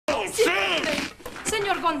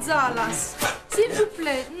Gonzalez. S'il vous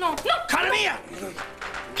plaît, non. Non. Calmia!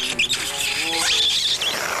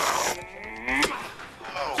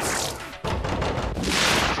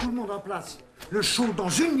 Tout le monde en place. Le show dans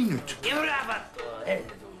 1 minute.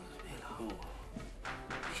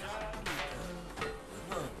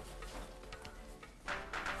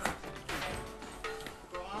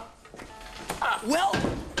 Well,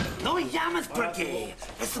 no llamas porque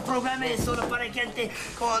este programa es solo para gente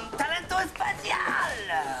con talento espacial.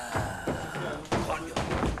 Coño.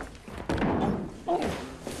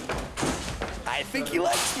 I think he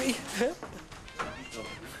likes me.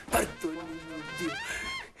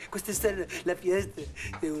 Questa è la fiesta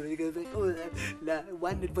la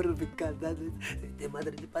wonderful pecata de madre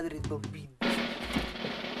de padre de bambino.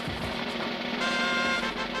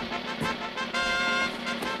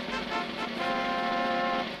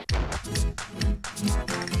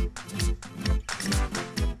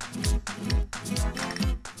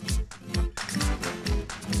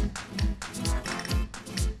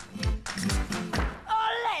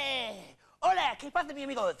 ¿Qué pasa, mi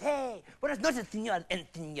amigo? Hey, buenas noches, señoritas.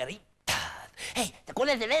 Hey, ¿te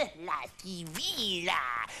acuerdas de ver la civila?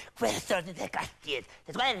 Pues de Castillas.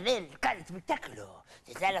 ¿Te acuerdas de ver el gran espectáculo?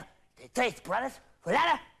 De 3 temporadas.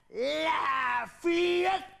 ¡Volada! ¡La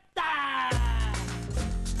fiesta!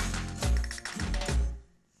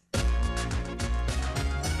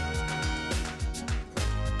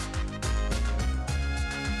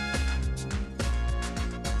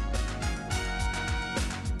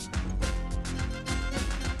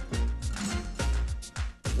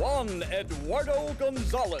 Juan Eduardo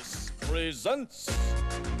Gonzalez presents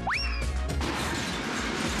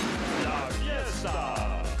La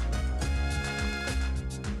Fiesta.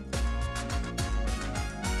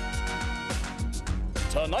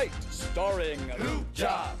 Tonight, starring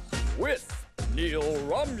Lucha with Neil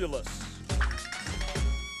Romulus.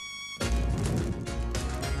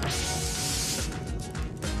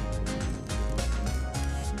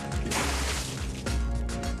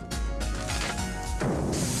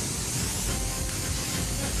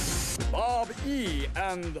 Bob E.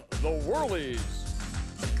 and the Whirlies.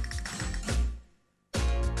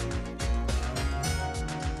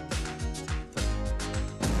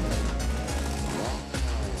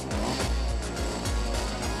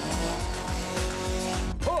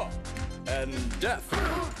 Huh, and Death.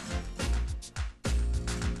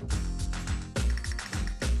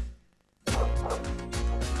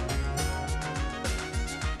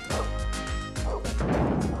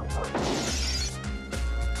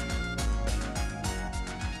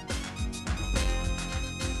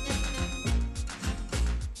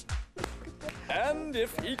 And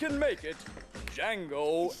if he can make it,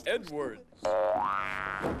 Jango Edwards.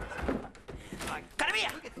 Carmilla,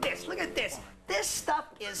 look at this, look at this. This stuff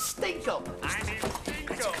is stinko. I mean,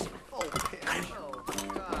 Stinko. Oh,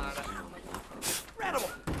 God. Incredible.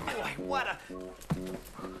 Boy, what a...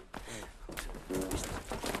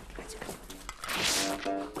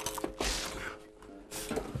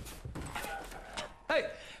 Hey,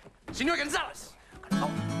 Senor Gonzalez.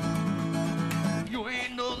 You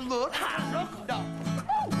ain't nothing but no.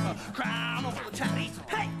 Crying over the Chinese.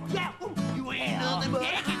 Hey, yeah, you ain't nothing but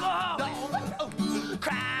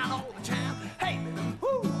crying all the time. Hey,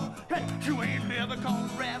 hey, you ain't never called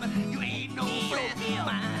a rabbit. You ain't no friend of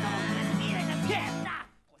mine.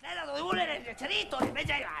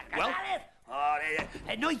 Well,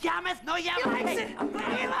 no llames, no llames. He likes it.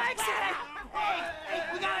 He likes it. Hey,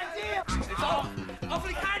 we got a deal. It's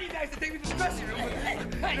awfully kind of you guys to take me to the dressing room.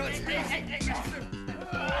 Hey, no, it's hey, wait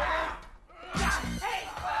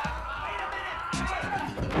a minute.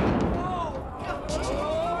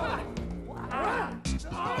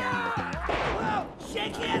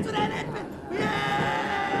 Shake hands with that infant. Yeah!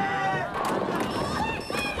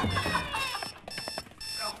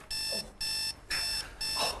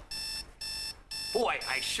 Boy,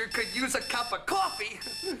 I sure could use a cup of coffee.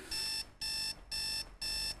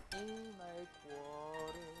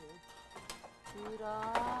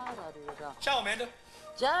 Ciao, Amanda.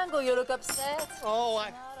 Jango, you look upset. Oh,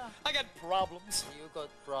 I got problems. You got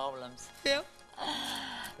problems. Yeah.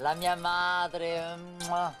 La mia madre,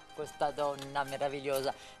 questa donna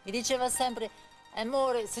meravigliosa, mi diceva sempre: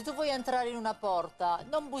 amore, se tu vuoi entrare in una porta,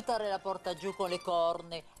 non buttare la porta giù con le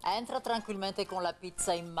corna, entra tranquillamente con la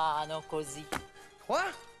pizza in mano, così.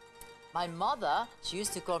 What? My mother, she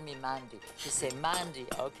used to call me Mandy. She said, Mandy,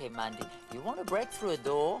 okay, Mandy, you want to break through a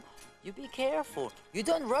door? You be careful. You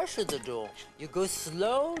don't rush to the door. You go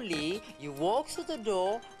slowly, you walk to the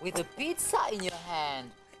door with a pizza in your hand.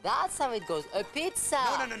 That's how it goes. A pizza.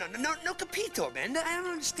 No capito, Amanda. I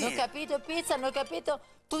don't understand. No capito pizza, no capito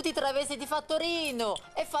tu ti travesti di fattorino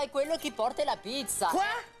e fai quello che porta la pizza. Qua?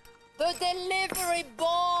 The delivery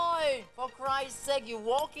boy! For Christ's sake, you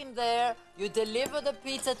walk in there, you deliver the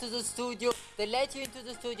pizza to the studio, they let you into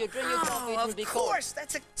the studio, drink your coffee, it will be cold. Of course,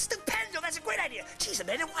 that's a stupendo. That's a great idea. Jeez,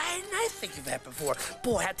 Amanda, why didn't I think of that before?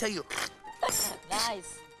 Boy, I tell you.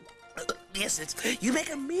 Nice. Yes, you make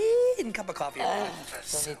a mean cup of coffee.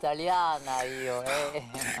 Sono italiana io, eh.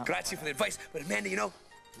 Grazie for the advice, but Amanda, you know,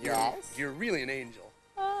 Yes? you're really an angel.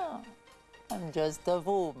 Oh, I'm just a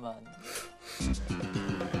woman.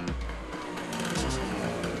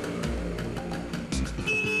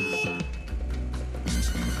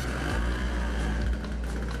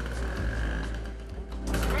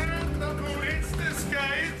 When the moon hits the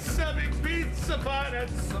sky, it's a big pizza pie,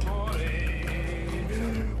 that's amore.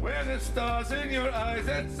 When the stars in your eyes,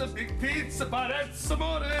 that's a big pizza pie, that's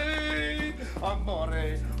amore.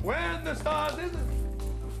 Amore. When the stars in the...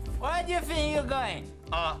 Where do you think you're going?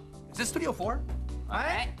 Is this Studio 4?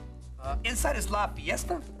 Eh? Inside is La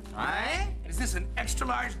Fiesta. Eh? Is this an extra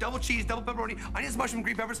large, double cheese, double pepperoni, onions, mushroom,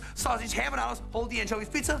 green peppers, sausage, ham and olives, whole the anchovies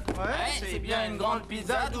pizza? Ouais, c'est bien une grande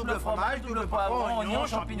pizza, double fromage, double poivron, oignon,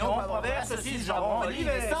 champignon, poivre vert, saucisse, jambon, olive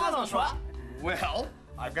et sans anchois. Well,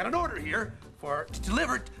 I've got an order here for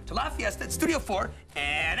delivered to La Fiesta at Studio 4,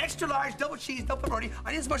 an extra large, double cheese, double pepperoni,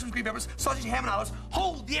 onions, mushrooms, green peppers, sausage, ham and olives,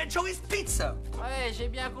 whole the anchovies pizza. Ouais, j'ai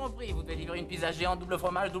bien compris. Vous devez livrer une pizza géante, double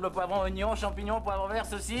fromage, double poivron, oignon, champignon, poivre vert,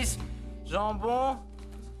 saucisse, jambon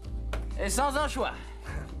et sans anchois.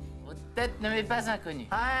 Votre tête ne m'est pas inconnue.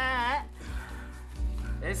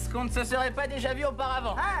 Est-ce qu'on ne se serait pas déjà vu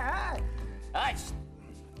auparavant? Right.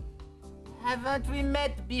 Haven't we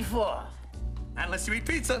met before? Unless you eat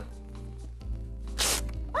pizza.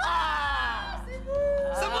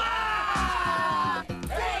 C'est moi!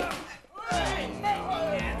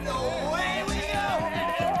 And away we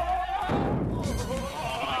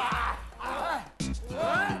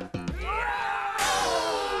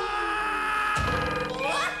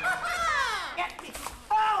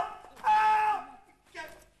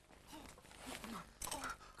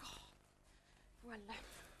Voilà.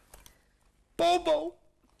 Bobo.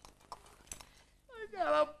 I got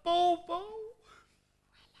a bobo.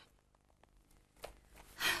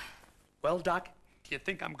 Well, Doc, do you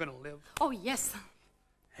think I'm gonna live? Oh, yes.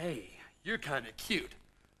 Hey, you're kind of cute.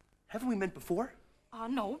 Haven't we met before?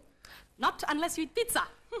 No. Not unless you eat pizza.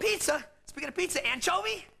 Pizza? Speaking of pizza,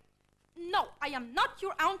 anchovy? No, I am not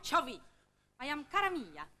your anchovy. I am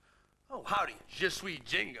Caramilla. Oh, howdy. Je suis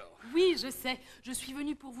Jango. Oui, je sais. Je suis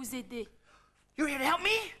venue pour vous aider. You're here to help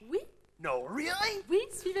me? Oui, No, really? oui,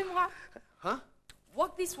 suivez-moi. Huh?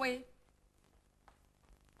 Walk this way.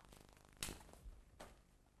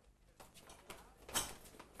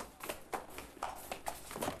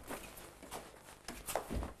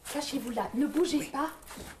 Cachez-vous là, ne bougez pas.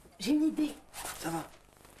 J'ai une idée. Ça va.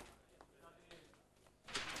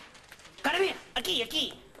 Caramilla, aquí,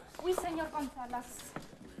 aquí. Oui, señor González.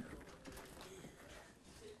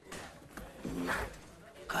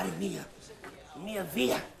 Caramilla, mia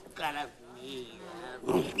via. Caramilla.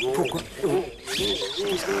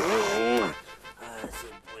 Ah, sí,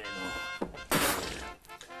 bueno.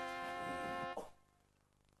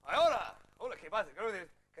 Ahora, hola, ¿qué pasa?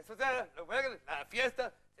 ¿Qué sucede? La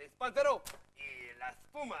fiesta se espantaron y la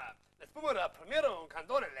espuma era primero un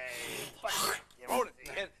cantón en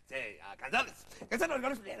cantantes.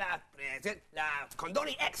 La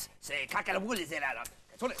condoni ex se caca la bullis de la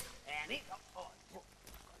canzone.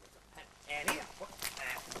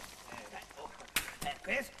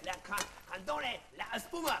 ¿Qué es? La candone, la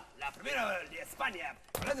espuma, la primera de España.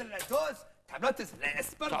 Las dos tablettes, la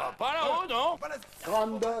espuma. Para uno.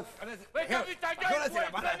 39. Mais t'as vu ta gueule, toi,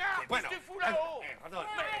 le connard? Bueno, Qu'est-ce que tu fous là-haut? pardon.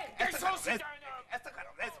 Eso sí que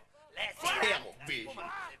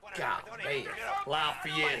La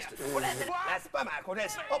fiesta. La espuma con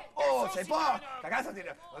eso. Oh, se può. La casa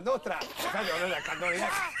tiene otra. La candone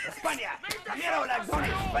ex. España. Cambiaron la zona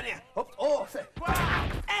España. Oh, se.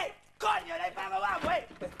 ¡Ey! ¡Coño, le pago más, güey!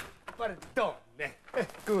 Perdón.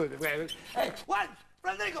 Good, güey. ¡Hey, Juan!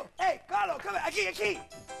 ¡Rodrigo! ¡Hey, Carlos! ¡Come! ¡Aquí, aquí!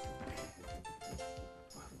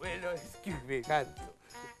 Bueno, excuse me, canto.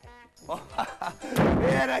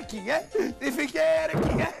 Era aqui, ¿eh? Dije que era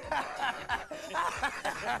aqui, ¿eh?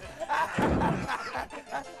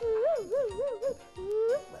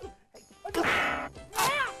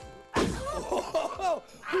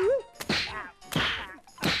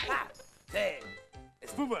 Sí,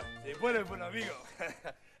 espuma, se pone por amigo.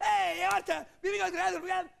 ¡Hey, levanta! Mi amigo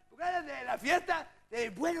de la fiesta de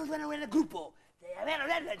buenos grupo. De a ver,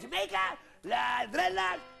 la Jamaica, la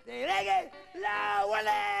dreadlock, de reggae, la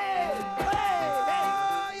Wale.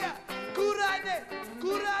 ¡Hey! ¡Curate!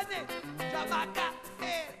 Kurane, Jamaica,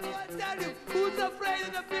 hey, I'll tell you, who's afraid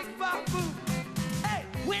of the big bamboo? Hey,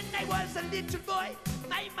 when I was a little boy,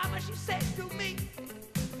 my mama, she said to me,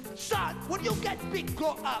 son, when you get big,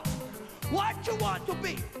 grow up, what you want to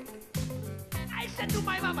be? I said to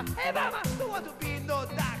my mama, hey mama, don't want to be no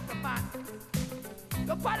doctor man,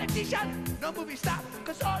 no politician, no movie star,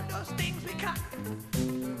 cause all those things we can't.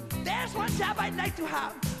 There's one job I'd like to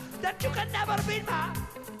have that you can never be, ma.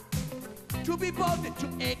 To be bolted to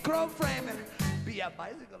a chrome frame and be a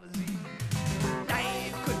bicycle Z.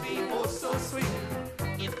 Life could be oh so sweet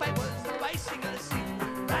if I was a bicycle Z.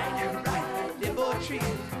 Ride, limbo tree.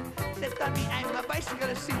 Said to me I'm a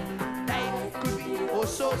bicycle Z. Life could be oh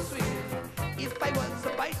so sweet if I was a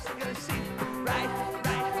bicycle Z. Ride,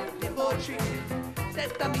 limbo tree.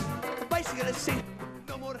 Said to me a bicycle Z.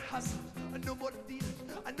 No more hustle, no more deals,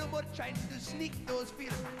 no more trying to sneak those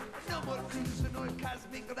feelings, no more cruising or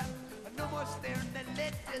cosmic rap, no more staring at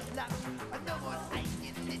letters laps, no more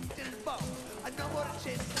hiding little bow, no more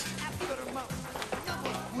chasing after mouth, no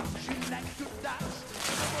more would you like to dance,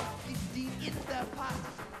 no more 15 in the past.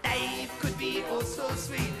 Life could be oh so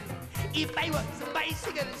sweet if I was a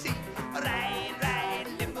bicycle seat. Ride,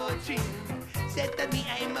 limbo tree. Said to me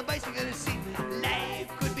I'm a bicycle seat. Life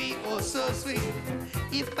could be oh so sweet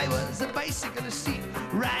if I was a bicycle seat.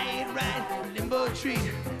 Ride, limbo tree.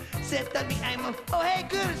 Said to me I'm a... Oh, hey,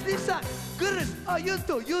 girls, listen. Girls, oh, you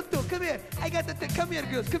two, come here. I got the thing. Come here,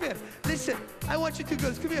 girls, come here. Listen, I want you two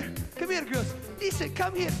girls, come here, girls. Listen,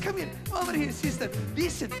 come here. Over here, sister.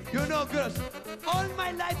 Listen, you know, girls, all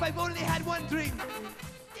my life I've only had one dream.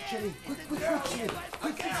 Jenny, quick,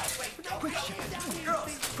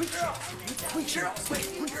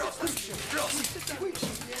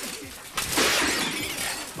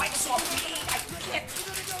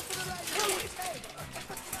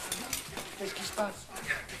 Qu'est-ce qui se passe?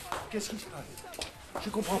 Qu'est-ce qui se passe? Je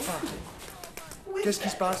comprends pas. Qu'est-ce qui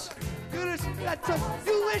se passe?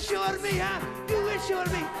 You wish you were me, huh? You wish you were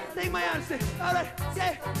me. Take my hand, say, all right,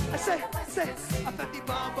 yeah, I say, I felt the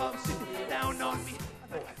bomb sitting down on me.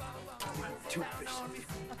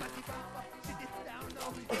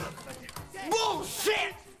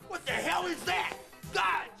 Bullshit! What the hell is that?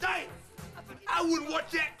 God damn! I wouldn't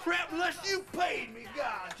watch that crap unless you paid me,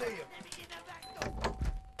 God damn.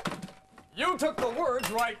 You took the words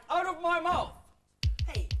right out of my mouth.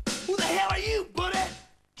 Hey, who the hell are you, buddy?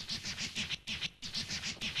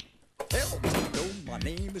 Hell, Mr. Doe, my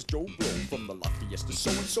name is Joe Blow from the La Fiesta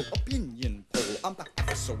so-and-so opinion poll. On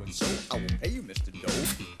behalf of so-and-so, I will pay you, Mr.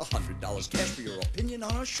 Doe, $100 cash for your opinion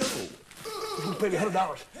on our show. You pay me $100. I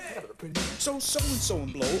got an opinion. So and-so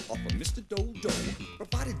and Blow offer Mr. Doe,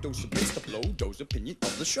 provided Doe submits to Blow Doe's opinion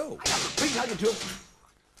of the show. I got an opinion, I can do it.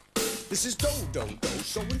 This is Doe,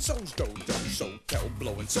 so-and-so's Doe. So tell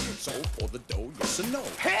Blow and so-and-so for the Doe, yes or no.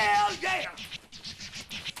 Hell yeah!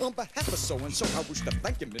 On behalf of so-and-so, I wish to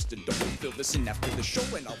thank you, Mr. Doe. Fill this in after the show,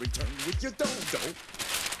 and I'll return you with your dough.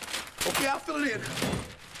 Okay, I'll fill it in.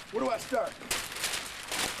 Where do I start?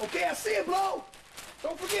 Okay, I see it, Blow.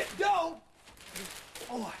 Don't forget dough.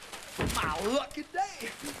 Oh, my lucky day.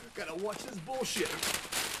 Gotta watch this bullshit.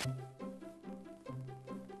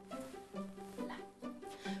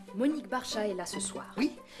 Monique Barcha est là ce soir.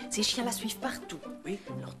 Oui. Ces chiens la suivent partout. Oui.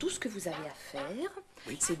 Alors tout ce que vous avez à faire,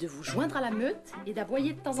 c'est de vous joindre à la meute et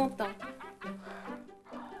d'aboyer de temps en temps.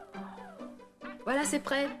 Voilà, c'est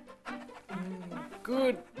prêt.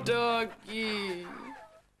 Good doggy.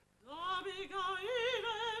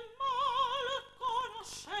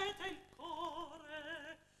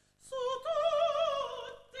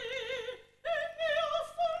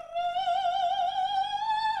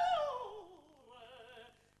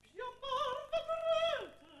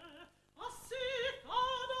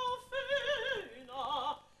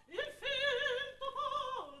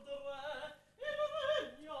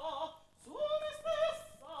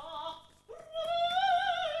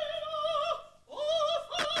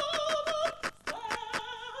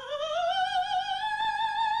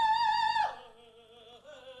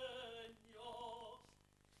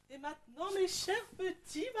 Mes chers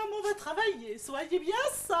petits, maman va travailler. Soyez bien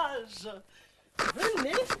sages.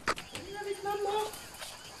 Venez avec maman.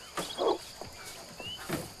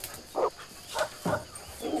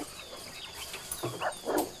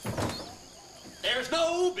 There's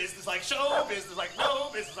no business like show, business like no,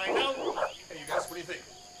 business like no. Hey, you guys, what do you think?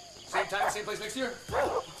 Same time, same place next year? I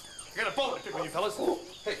got a boat to pick with you fellas.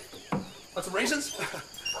 Hey, want some raisins?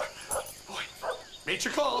 Boy, nature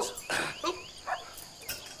calls. Oh.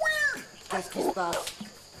 Qu'est-ce qui se passe?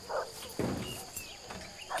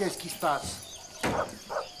 Qu'est-ce qui se passe?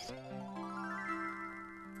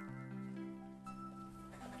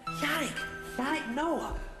 Yannick, no.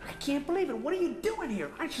 can't believe it. What are you doing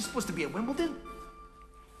here? Aren't you supposed to be at Wimbledon?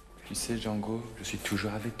 Tu sais, Django, je suis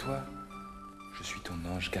toujours avec toi. Je suis ton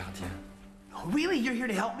ange gardien. Oh, really? You're here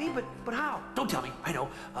to help me? But how? Don't tell me. I know.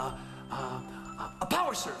 A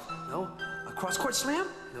power serve? No. A cross-court slam?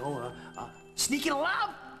 No. Sneaking a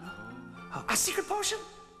lob? No. A secret potion?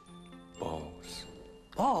 Balls.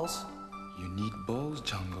 Balls? You need balls,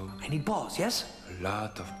 Django. I need balls, yes? A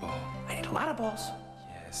lot of balls. I need a lot of balls.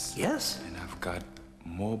 Yes. Yes? And I've got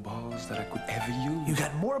more balls than I could ever use. You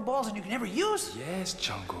got more balls than you can ever use? Yes,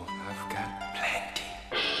 Django. I've got plenty.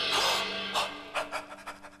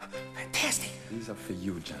 Fantastic. These are for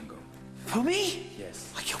you, Django. For me?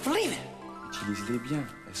 Yes. I can't believe it. Utilise-les bien.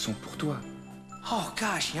 Elles sont pour toi. Oh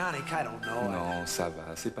gosh, Yannick, I don't know. Non, ça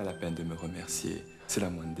va. C'est pas la peine de me remercier. C'est la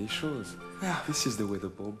moindre des choses. Yeah. This is the way the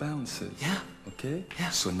ball bounces. Yeah. Okay? Yeah.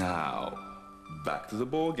 So now, back to the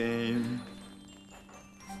ball game.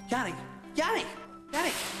 Yannick! Yannick!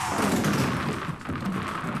 Yannick!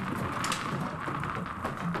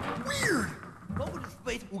 Weird! Come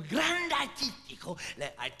después un grande artístico,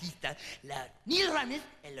 Neil Ramis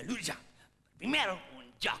en la lucha. Primero, un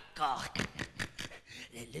joker.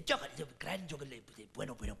 El joker es un gran joker,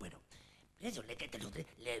 bueno. Eso le quita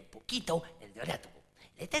le poquito, el dorato.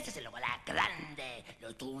 Le testa se lo la grande,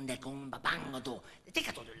 lo tunde con un babango tú. Le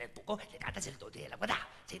tica todo el poco, le canta el todo de la guada.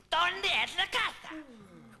 Se donde es la casa.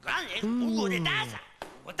 Grande es un jugo de taza.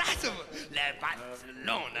 Guadazo, le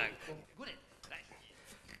Barcelona.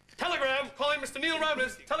 Telegram, calling Mr. Neil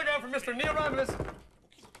Ramis. Telegram from Mr. Neil Ramis.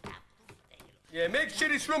 Yeah, make sure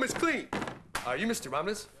this room is clean. Are you Mr.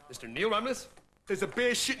 Ramis? Mr. Neil Ramis? There's a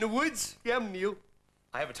bear shit in the woods? Yeah, I'm Neil.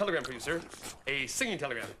 I have a telegram for you, sir. A singing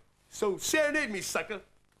telegram. So serenade me, sucker.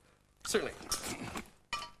 Certainly.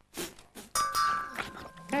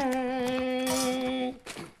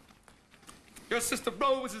 Your sister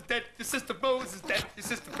Rose is dead. Your sister Rose is dead. Your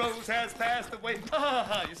sister Rose has passed away. Ha ha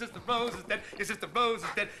ha. Your sister Rose is dead. Your sister Rose is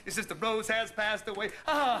dead. Your sister Rose has passed away.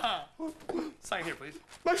 Ha ha ha. Sign here, please.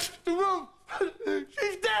 My sister Rose.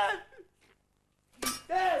 She's dead. She's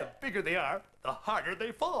dead. The bigger they are, the harder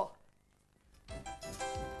they fall.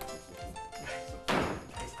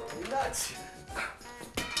 That's going nuts.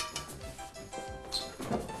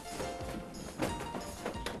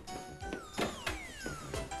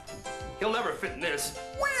 He'll never fit in this.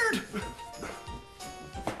 Weird!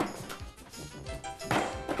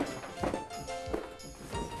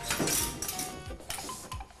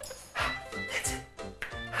 That's it.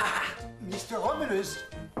 Mr. Romulus.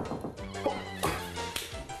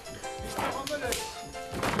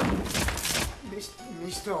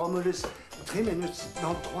 Mr. Romulus, 3 minutes,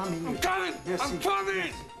 dans 3 minutes. I'm coming! Merci. I'm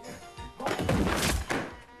coming!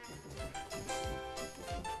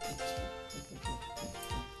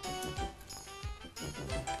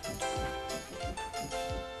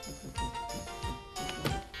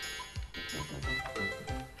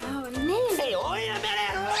 Oh, Neil. Hey, óyeme.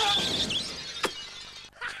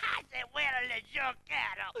 Se fueron los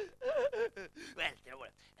jokeros. Bueno.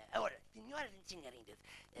 Ahora, señoras y señoritas,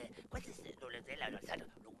 ¿cuál es el doble de la lozada?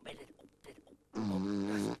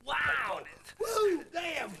 Wow! Woo!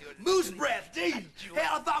 Damn! Moose breath, Jesus!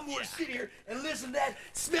 Hell, I thought we were sit here and listen to that,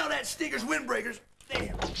 smell that Stinger's windbreakers.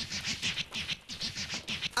 Damn!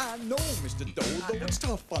 I know, Mr. Doe, though it's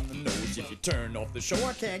tough on the nose. If you turn off the show,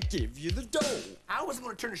 I can't give you the dough. I wasn't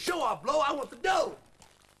gonna turn the show off, Blow. I want the dough.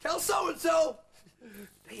 Tell so-and-so.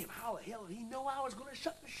 Damn, how the hell did he know I was gonna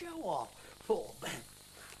shut the show off? Oh, man.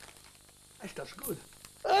 That stuff's good.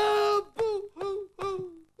 Oh, boo-hoo-hoo.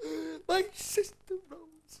 My sister Rose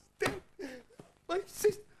is dead. My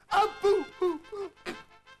sister... Oh, boo-hoo-hoo.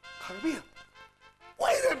 Carmilla.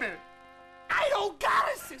 Wait a minute. I don't got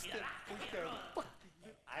a sister.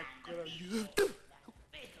 I got you.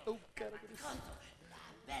 Oh, God,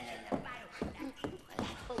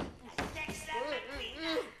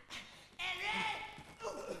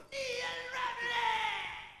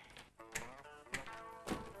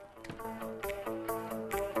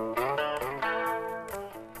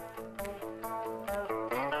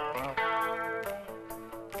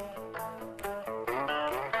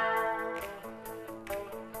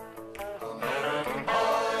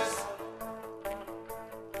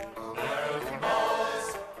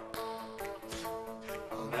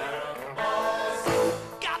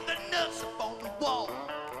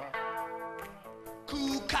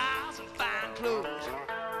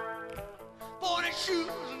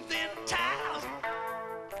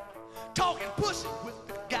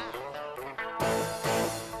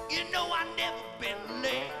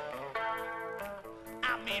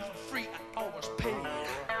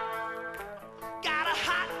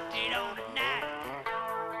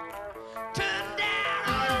 Turn down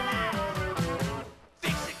all the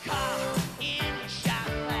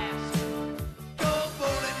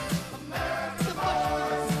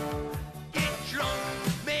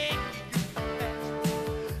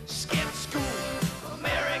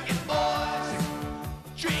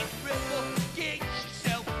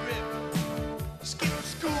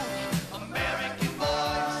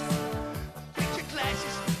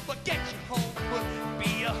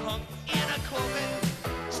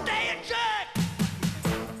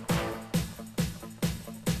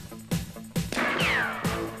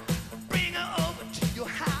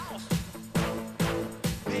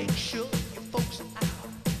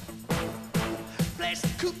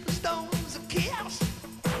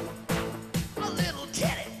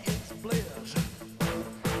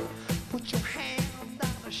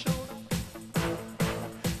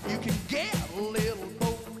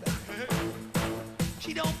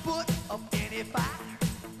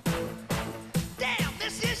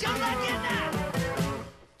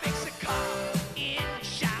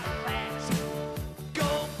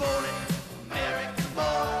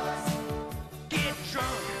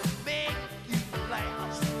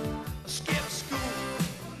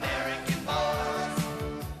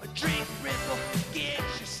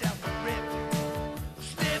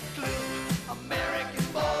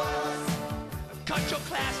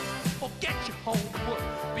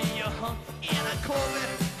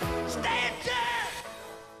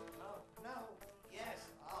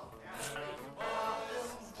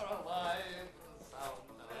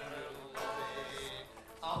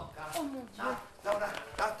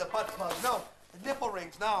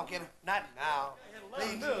no, kid. Not now.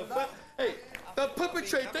 Please. Hey, the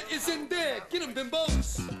perpetrator is in there. Get him,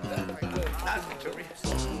 bimbos. Not victorious.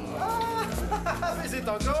 Is it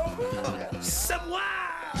encore? C'est moi!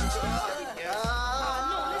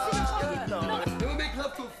 You wanna make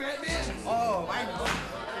love to a fat man? Oh, I know.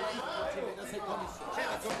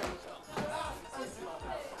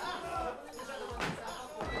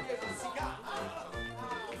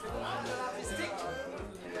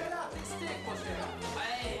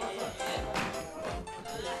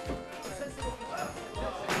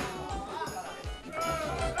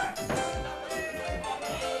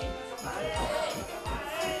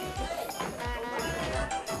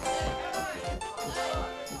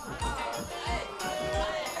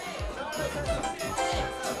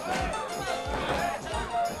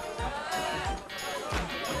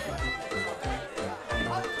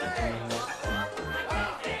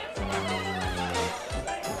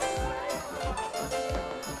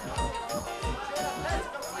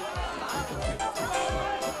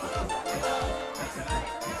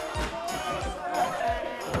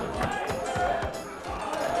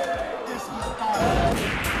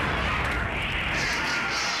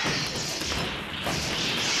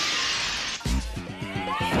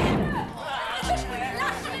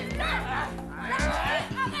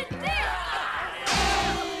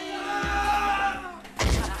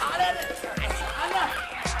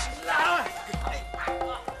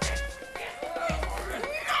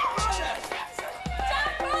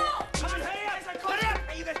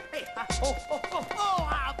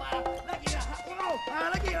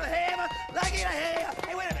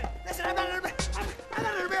 Hey, wait a minute. Listen, I'm not an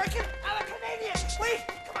American. I'm a Canadian. Wait,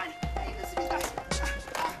 come on. Hey, listen, these guys.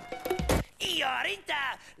 Y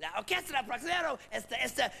ahorita, la orquesta próxima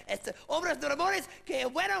obras de rumores que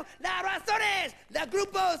bueno, las razones, el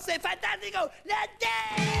grupo se fantástico, la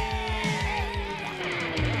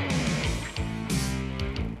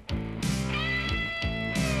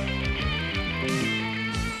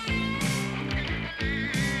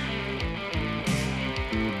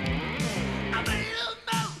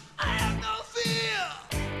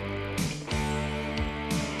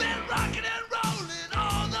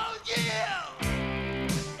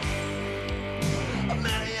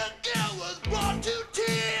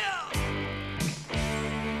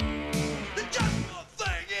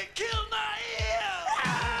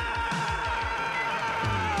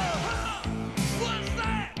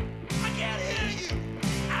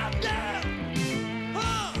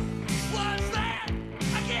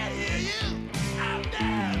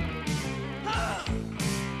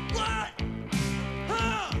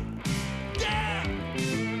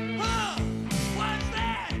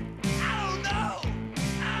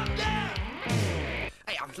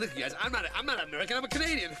Look, you guys, I'm not American, I'm a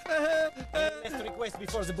Canadian. Let's request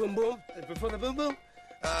before the boom boom. Before the boom boom?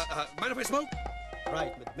 Mind if I smoke?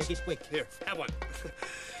 Right, but make it quick. Here, have one.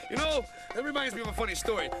 You know, that reminds me of a funny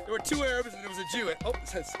story. There were two Arabs and there was a Jew. Oh,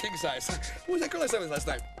 it's king size. Who was that girl I saw with last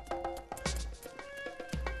night?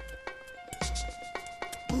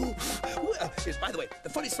 By the way, the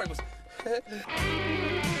funny story was...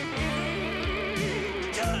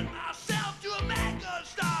 Turn myself to a mega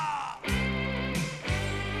star.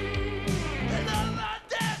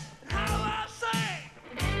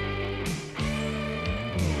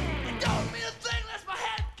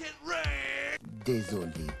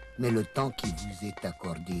 Désolé, mais le temps qui vous est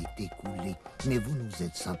accordé est écoulé. Mais vous nous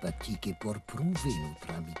êtes sympathique et pour prouver notre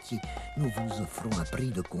amitié, nous vous offrons à prix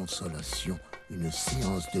de consolation une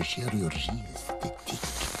séance de chirurgie esthétique.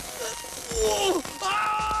 Oh!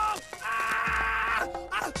 Ah! Ah!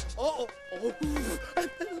 Oh!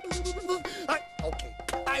 Okay,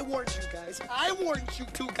 I warned you guys. I warned you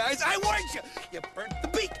two guys. I warned you. You burnt the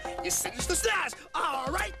beak. You singed the stars.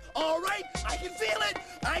 All right. I can feel it.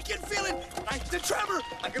 The tremor.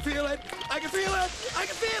 I can feel it.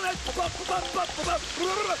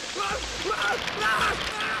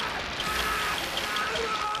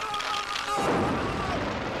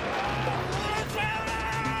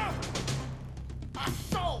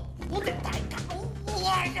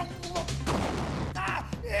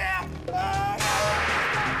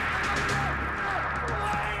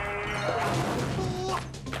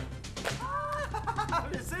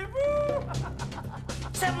 C'est vous!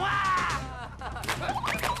 C'est moi!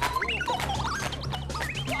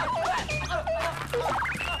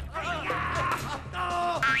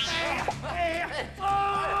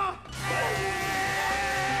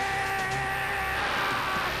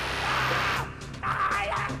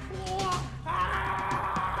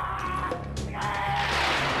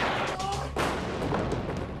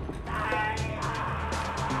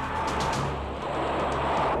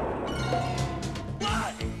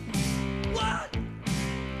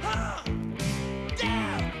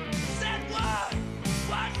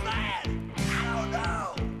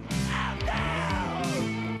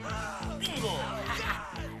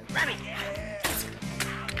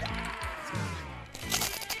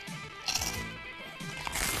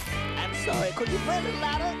 sorry. Could you play a little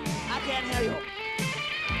louder? I can't hear you.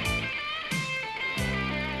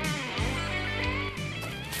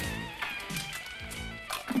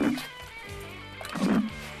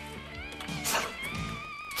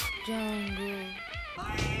 Jango.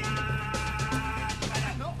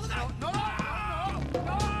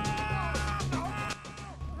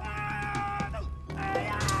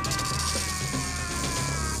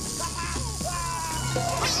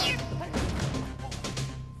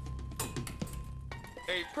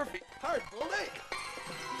 A perfect hard-boiled egg.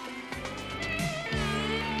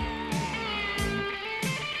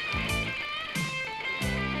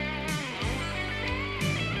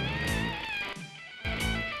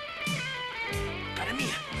 Cara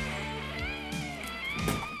mia.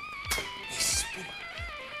 Espuma.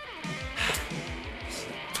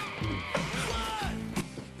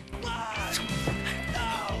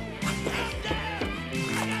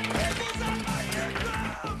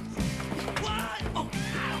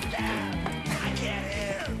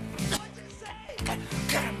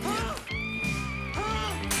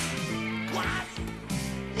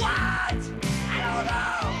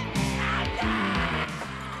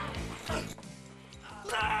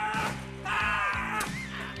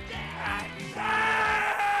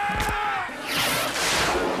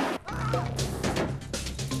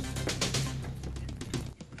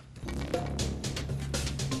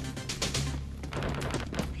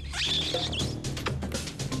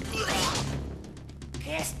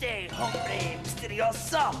 Este hombre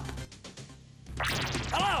misterioso.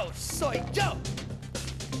 Hello, soy Joe.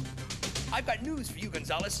 I've got news for you,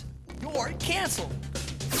 Gonzalez. You're canceled.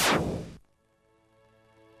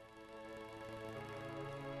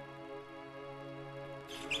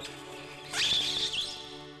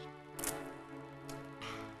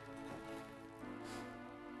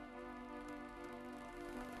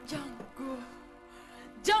 Jango.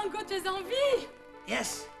 Jango, tu es en vie?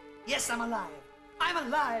 Yes, yes, I'm alive. I'm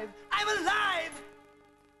alive. I'm alive.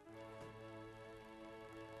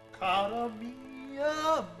 Cara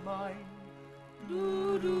mia mine,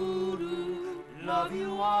 do do do, love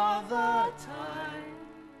you all the time.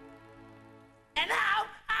 And now,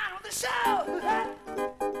 on with the show.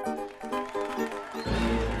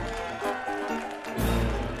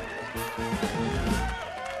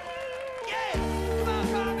 Yeah, come on,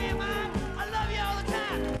 cara mia mine. I love you all the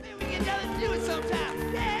time. Maybe we can get down and do it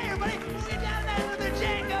sometime. Yeah, everybody, we'll get down there with the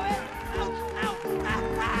Jango. Ow, ow, ah,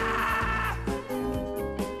 ah.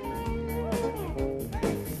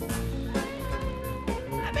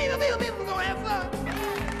 People, we're gonna have fun.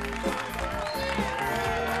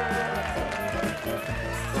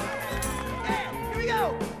 Yeah, here we go.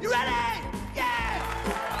 You ready? Yeah.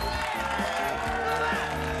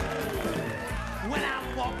 When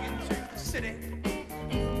I'm walking through the city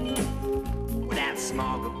with that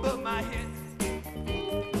smog above my head,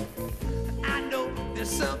 I know there's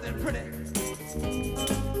something pretty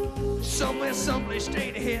somewhere, someplace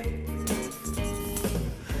straight ahead.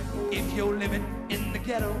 If you're living in the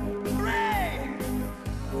ghetto, hooray!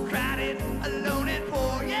 Crowded, alone and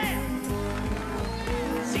poor, yeah!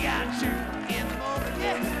 See, I shoot in the morning,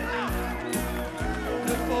 yeah!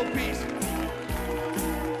 Look for peace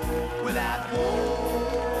without war.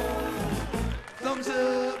 Thumbs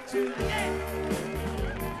up to the yeah!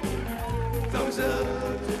 Thumbs up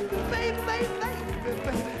to the baby, baby, baby,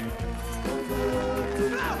 baby. Thumbs up to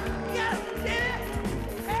the oh, yeah, yeah!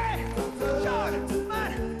 Hey, George, come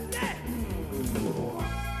on, yeah!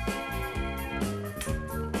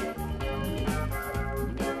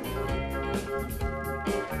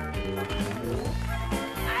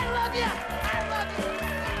 I love you! I love you!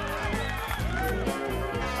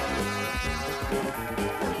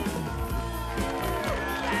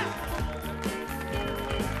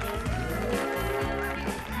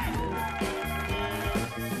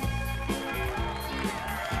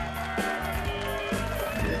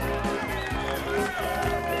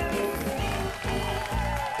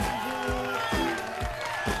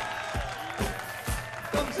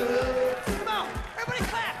 Thumbs up! Come on, everybody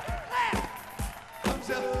clap! Clap! Thumbs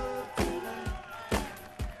up!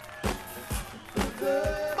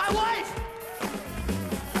 My wife!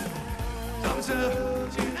 Thumbs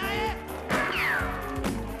up tonight!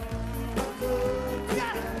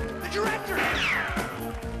 Got it! The director!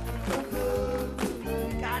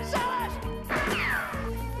 Gonzalez!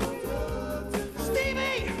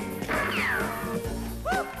 Stevie!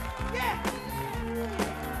 Woo! Yeah!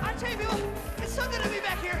 I tell you, people, it's so good to be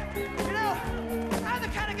back here. You know, I'm the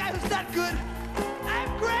kind of guy who's not good.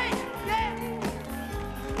 I'm great! Yeah!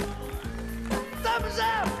 Thumbs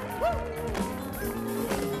up! Woo!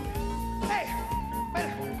 Hey! Wait!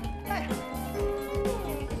 Hey!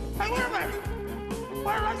 Hey, where am I?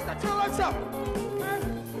 Let's go.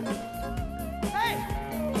 Hey,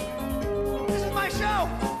 this is my show.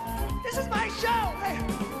 This is my show. Hey,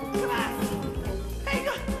 come on. Hey,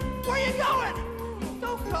 where are you going?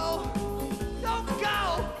 Don't go. Don't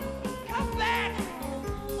go. Come back.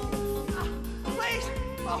 Please.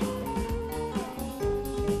 Oh.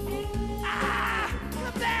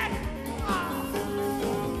 Come back.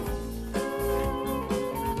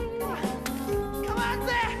 Come on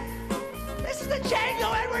back. This is the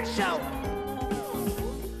Jango Edwards Show.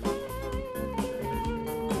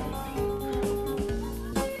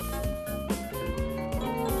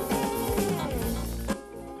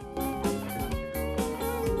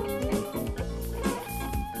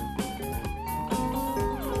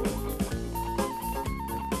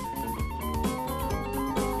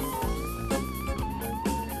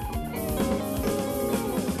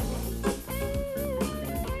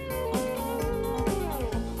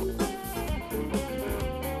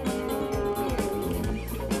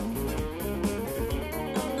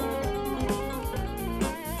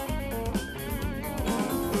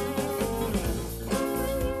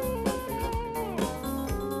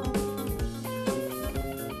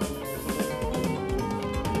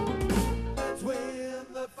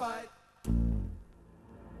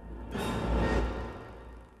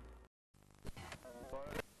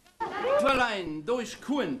 Fräulein, durch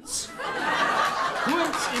Kunz.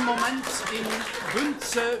 Kunz im Moment in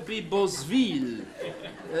Bünze bei Boswil.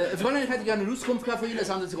 Fräulein, ich hätte gerne eine Auskunft von Ihnen. Es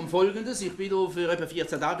handelt sich um Folgendes. Ich bin hier für etwa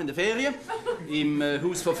 14 Tage in der Ferien im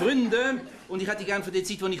Haus von Freunden. Und ich hätte gerne für die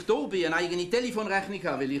Zeit, wo ich hier bin, eine eigene Telefonrechnung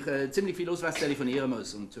haben, weil ich ziemlich viel auswärts telefonieren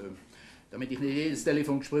muss. Und damit ich nicht jedes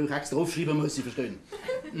Telefongespräch extra aufschreiben muss, Sie verstehen.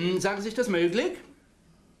 Sagen Sie, ist das möglich?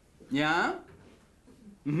 Ja?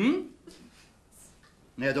 Mhm.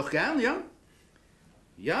 Ja, doch gern, ja.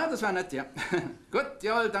 Ja, das war nett, ja. Gut,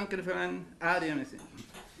 jawohl, danke dafür. Adieu, merci.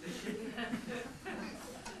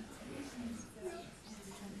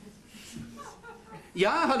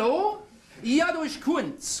 Ja, hallo? Ja, durch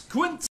Kunz. Kunz.